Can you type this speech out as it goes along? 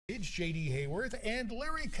J.D. Hayworth, and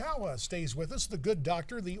Larry Kawa stays with us, the good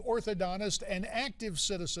doctor, the orthodontist, and active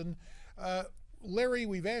citizen. Larry,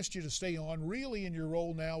 we've asked you to stay on really in your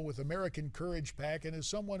role now with American Courage PAC, and as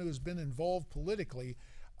someone who has been involved politically,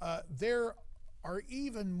 there are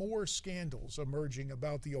even more scandals emerging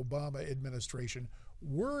about the Obama administration.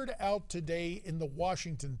 Word out today in the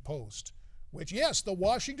Washington Post, which, yes, the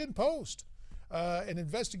Washington Post, an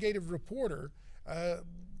investigative reporter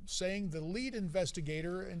saying the lead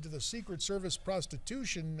investigator into the Secret Service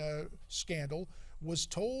prostitution scandal was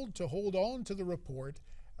told to hold on to the report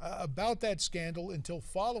about that scandal until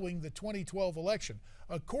following the 2012 election.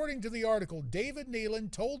 According to the article, David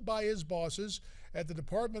Nealon told by his bosses at the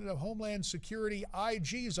Department of Homeland Security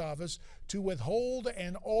IG's office to withhold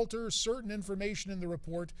and alter certain information in the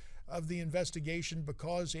report of the investigation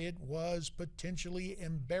because it was potentially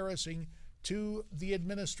embarrassing to the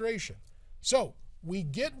administration. So we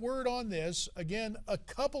get word on this, again, a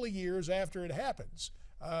couple of years after it happens.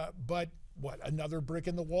 But what, another brick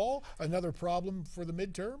in the wall? Another problem for the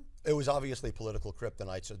midterm? It was obviously political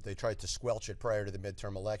kryptonite, so they tried to squelch it prior to the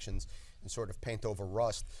midterm elections and sort of paint over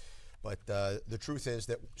rust. But the truth is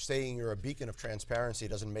that saying you're a beacon of transparency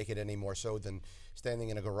doesn't make it any more so than standing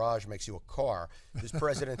in a garage makes you a car. This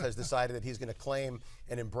president has decided that he's going to claim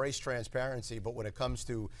and embrace transparency, but when it comes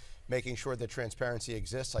to making sure that transparency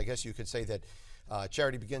exists, I guess you could say that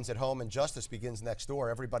charity begins at home and justice begins next door.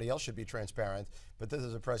 Everybody else should be transparent, but this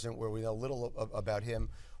is a president where we know little about him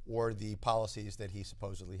or the policies that he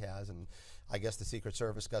supposedly has, and I guess the Secret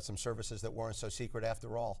Service got some services that weren't so secret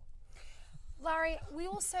after all. Larry, we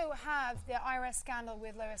also have the IRS scandal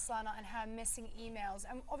with Lois Lerner and her missing emails.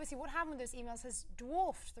 And obviously what happened with those emails has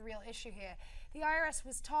dwarfed the real issue here. The IRS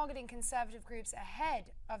was targeting conservative groups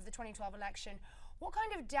ahead of the 2012 election. What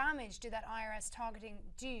kind of damage did that IRS targeting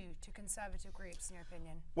do to conservative groups, in your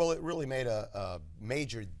opinion? Well, it really made a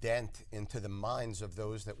major dent into the minds of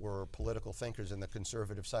those that were political thinkers in the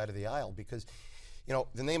conservative side of the aisle because, you know,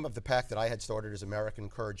 the name of the PAC that I had started is American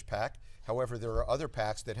Courage PAC. However, there are other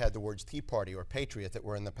PACs that had the words Tea Party or Patriot that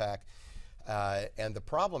were in the PAC. And the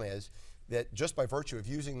problem is that just by virtue of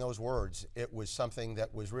using those words, it was something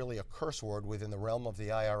that was really a curse word within the realm of the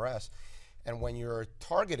IRS. And when you're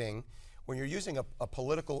targeting, when you're using a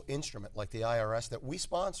political instrument like the IRS that we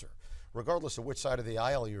sponsor, regardless of which side of the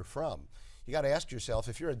aisle you're from, you got to ask yourself,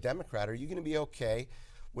 if you're a Democrat, are you going to be okay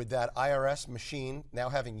with that IRS machine now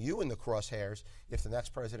having you in the crosshairs if the next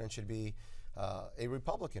president should be a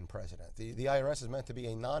Republican president? The IRS is meant to be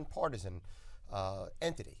a nonpartisan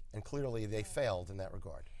entity, and clearly they failed in that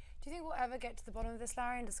regard. Do you think we'll ever get to the bottom of this,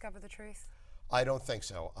 Larry, and discover the truth? I don't think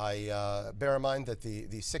so. I bear in mind that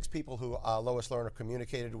the 6 people who Lois Lerner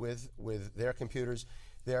communicated with their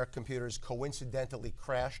computers coincidentally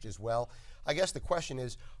crashed as well. I guess the question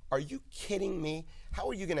is, are you kidding me? How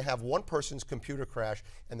are you going to have one person's computer crash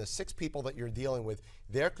and the 6 people that you're dealing with,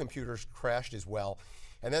 their computers crashed as well?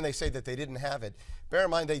 And then they say that they didn't have it. Bear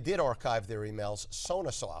in mind, they did archive their emails.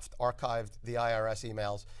 Sonasoft archived the IRS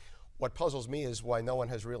emails. What puzzles me is why no one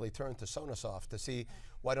has really turned to Sonasoft to see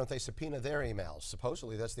why don't they subpoena their emails.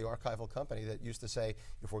 Supposedly that's the archival company that used to say,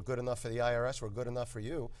 if we're good enough for the IRS, we're good enough for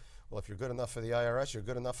you. Well, if you're good enough for the IRS, you're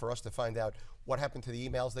good enough for us to find out what happened to the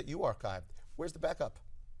emails that you archived. Where's the backup?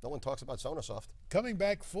 No one talks about Sonasoft. Coming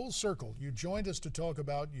back full circle, you joined us to talk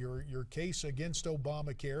about your case against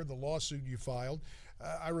Obamacare, the lawsuit you filed.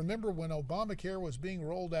 I remember when Obamacare was being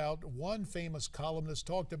rolled out, one famous columnist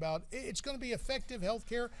talked about it's going to be effective health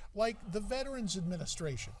care like the Veterans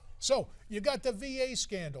Administration. So you got the VA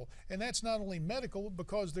scandal, and that's not only medical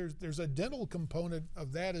because there's a dental component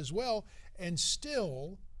of that as well, and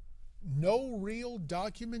still no real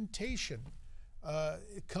documentation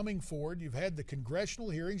coming forward. You've had the congressional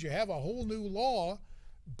hearings, you have a whole new law,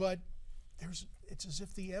 but it's as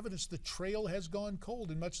if the evidence, the trail has gone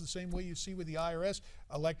cold in much the same way you see with the IRS.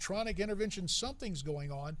 Electronic intervention, something's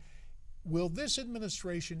going on. Will this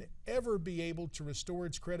administration ever be able to restore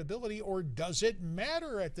its credibility, or does it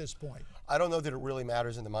matter at this point? I don't know that it really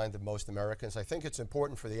matters in the mind of most Americans. I think it's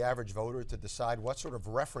important for the average voter to decide what sort of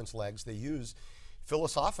reference legs they use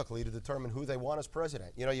philosophically to determine who they want as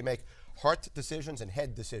president. You know, you make heart decisions and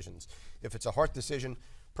head decisions. If it's a heart decision,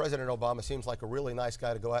 President Obama seems like a really nice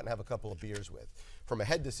guy to go out and have a couple of beers with. From a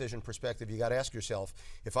head decision perspective, you got to ask yourself,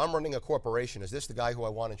 if I'm running a corporation, is this the guy who I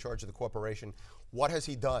want in charge of the corporation? What has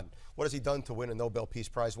he done? What has he done to win a Nobel Peace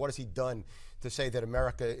Prize? What has he done to say that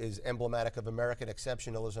America is emblematic of American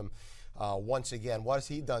exceptionalism once again? What has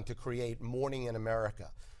he done to create mourning in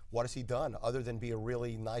America? What has he done other than be a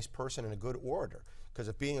really nice person and a good orator? Because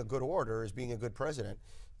if being a good orator is being a good president,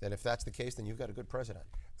 then if that's the case, then you've got a good president.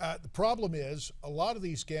 The problem is a lot of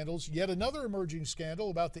these scandals, yet another emerging scandal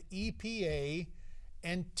about the EPA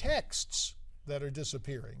and texts that are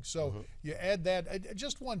disappearing. So you add that.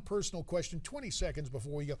 Just one personal question, 20 seconds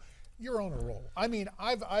before we go. You're on a roll. I mean,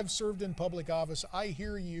 I've served in public office. I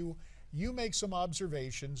hear you. You make some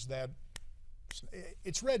observations that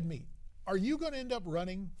it's red meat. Are you going to end up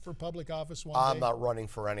running for public office one day? I'm not running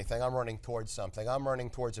for anything. I'm running towards something. I'm running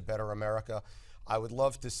towards a better America. I would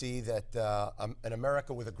love to see that an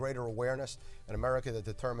America with a greater awareness, an America that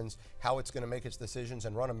determines how it's going to make its decisions,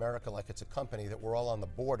 and run America like it's a company that we're all on the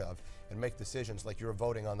board of, and make decisions like you're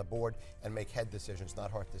voting on the board, and make head decisions,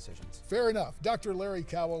 not heart decisions. Fair enough. Dr. Larry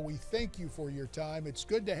Kawa, we thank you for your time. It's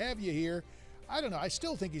good to have you here. I don't know. I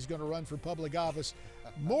still think he's going to run for public office.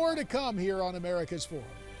 More to come here on America's Forum.